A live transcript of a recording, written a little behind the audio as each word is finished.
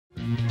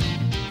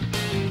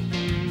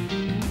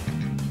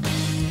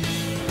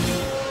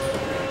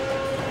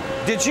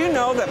Did you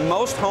know that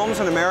most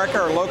homes in America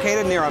are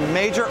located near a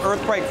major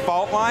earthquake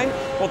fault line?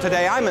 Well,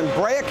 today I'm in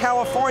Brea,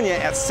 California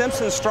at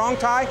Simpson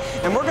Strong-Tie,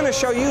 and we're going to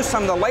show you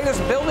some of the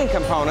latest building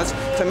components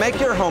to make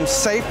your home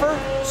safer,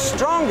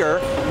 stronger,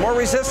 more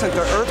resistant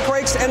to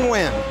earthquakes and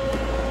wind.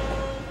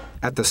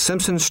 At the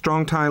Simpson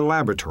Strong-Tie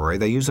laboratory,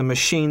 they use a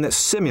machine that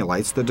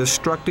simulates the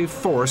destructive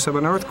force of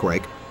an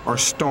earthquake or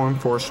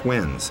storm-force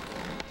winds.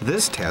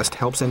 This test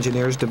helps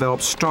engineers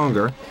develop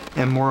stronger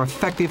and more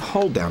effective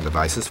hold-down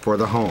devices for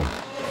the home.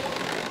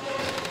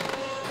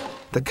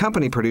 The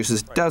company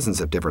produces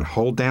dozens of different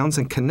hold-downs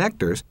and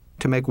connectors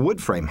to make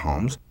wood frame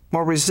homes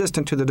more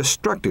resistant to the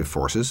destructive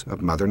forces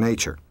of Mother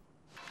Nature.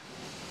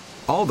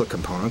 All the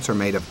components are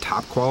made of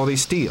top-quality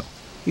steel,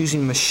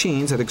 using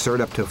machines that exert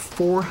up to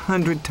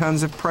 400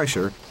 tons of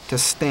pressure to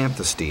stamp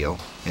the steel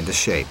into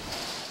shape.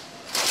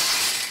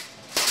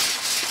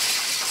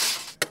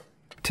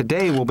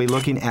 Today we'll be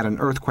looking at an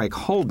earthquake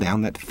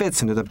hold-down that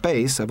fits into the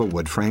base of a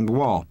wood-framed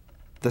wall.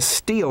 The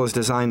steel is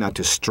designed not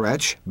to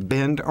stretch,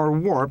 bend, or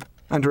warp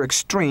under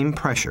extreme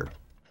pressure.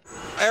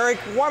 Eric,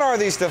 what are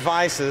these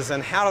devices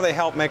and how do they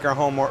help make our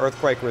home more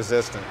earthquake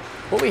resistant?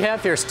 What we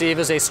have here, Steve,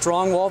 is a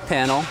strong wall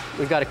panel.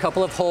 We've got a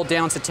couple of hold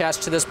downs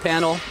attached to this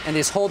panel, and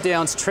these hold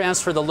downs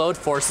transfer the load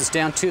forces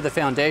down to the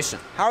foundation.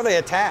 How are they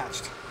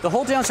attached? The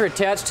hold downs are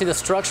attached to the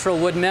structural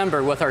wood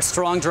member with our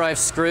strong drive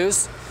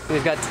screws.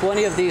 We've got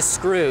 20 of these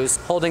screws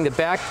holding the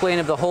back plane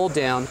of the hold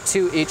down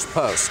to each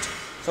post.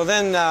 So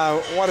then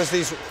what does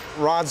these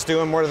rods do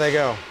and where do they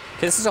go?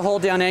 This is a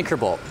hold down anchor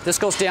bolt. This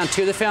goes down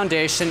to the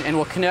foundation and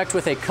will connect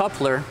with a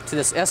coupler to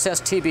this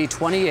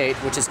SSTB-28,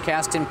 which is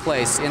cast in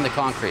place in the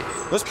concrete.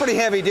 That's pretty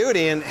heavy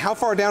duty, and how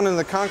far down in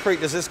the concrete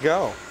does this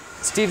go?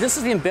 Steve, this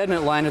is the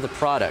embedment line of the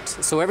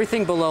product. So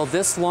everything below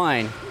this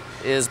line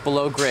is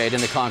below grade in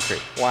the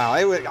concrete. Wow,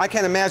 I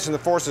can't imagine the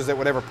forces that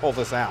would ever pull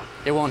this out.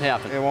 It won't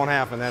happen. It won't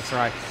happen, that's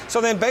right.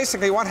 So then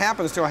basically what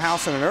happens to a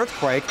house in an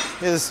earthquake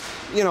is,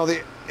 you know,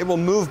 it will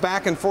move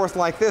back and forth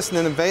like this and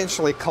then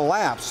eventually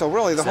collapse. So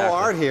really the whole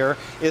art here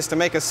is to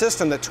make a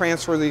system that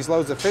transfers these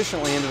loads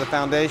efficiently into the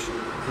foundation.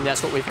 And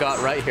that's what we've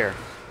got right here.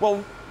 Well,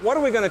 what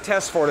are we going to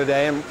test for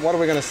today and what are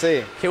we going to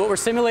see? Okay, what we're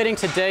simulating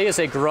today is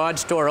a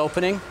garage door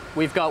opening.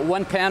 We've got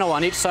one panel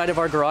on each side of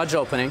our garage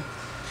opening,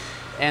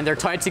 and they're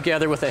tied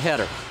together with a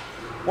header.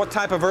 What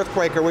type of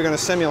earthquake are we going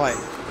to simulate?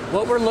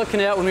 What we're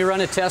looking at when we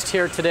run a test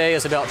here today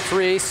is about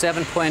 3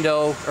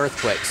 7.0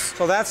 earthquakes.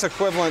 So that's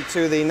equivalent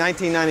to the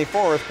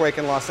 1994 earthquake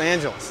in Los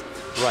Angeles.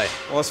 Right.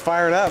 Well, let's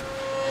fire it up.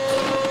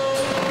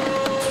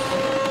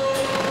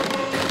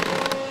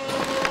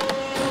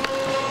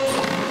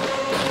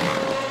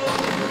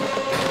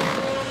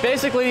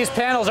 Basically, these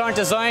panels aren't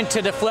designed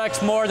to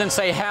deflect more than,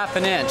 say, ½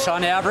 an inch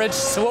on average.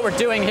 So what we're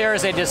doing here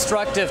is a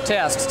destructive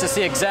test to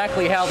see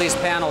exactly how these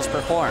panels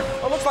perform.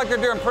 Well, it looks like they're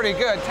doing pretty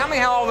good. Tell me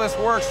how all this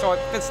works so it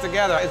fits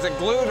together. Is it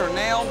glued or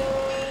nailed?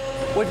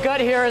 What we've got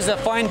here is a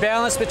fine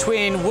balance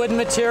between wooden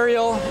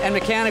material and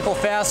mechanical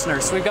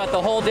fasteners. So we've got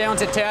the hold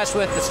downs attached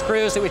with the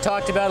screws that we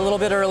talked about a little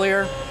bit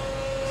earlier.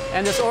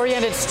 And this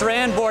oriented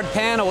strand board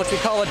panel, which we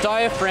call a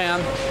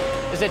diaphragm,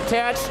 is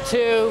attached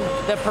to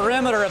the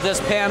perimeter of this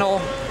panel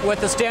with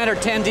the standard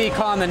 10D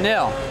common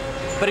nail.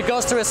 But it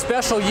goes through a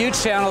special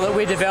U-channel that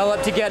we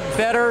developed to get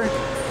better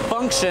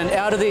function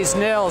out of these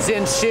nails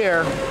in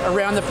shear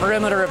around the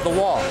perimeter of the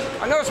wall.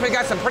 I noticed we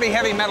got some pretty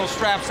heavy metal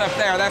straps up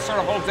there. That sort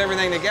of holds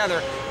everything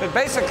together. But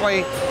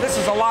basically, this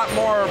is a lot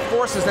more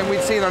forces than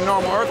we'd see in a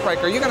normal earthquake.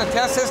 Are you going to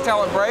test this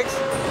till it breaks?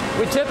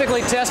 We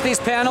typically test these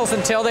panels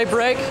until they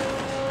break.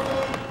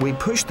 We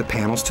push the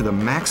panels to the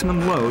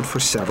maximum load for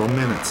several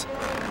minutes.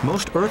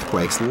 Most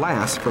earthquakes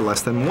last for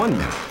less than 1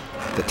 minute.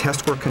 The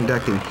test we're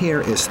conducting here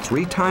is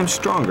 3 times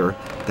stronger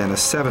than a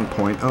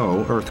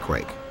 7.0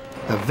 earthquake.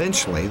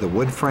 Eventually, the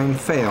wood frame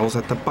fails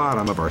at the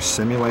bottom of our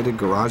simulated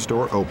garage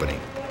door opening.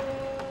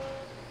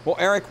 Well,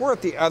 Eric, we're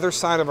at the other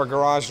side of our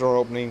garage door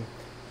opening.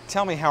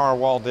 Tell me how our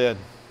wall did.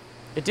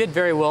 It did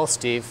very well,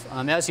 Steve.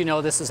 As you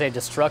know, this is a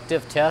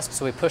destructive test,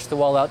 so we pushed the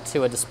wall out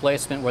to a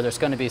displacement where there's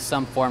going to be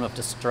some form of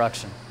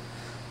destruction.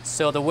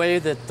 So the way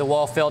that the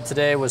wall fell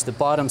today was the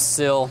bottom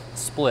sill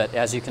split,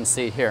 as you can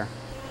see here.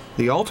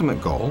 The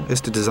ultimate goal is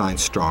to design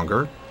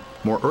stronger,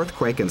 more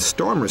earthquake and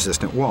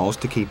storm-resistant walls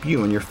to keep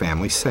you and your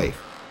family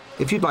safe.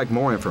 If you'd like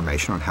more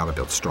information on how to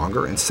build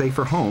stronger and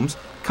safer homes,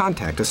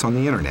 contact us on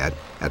the internet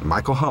at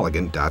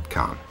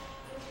michaelholligan.com.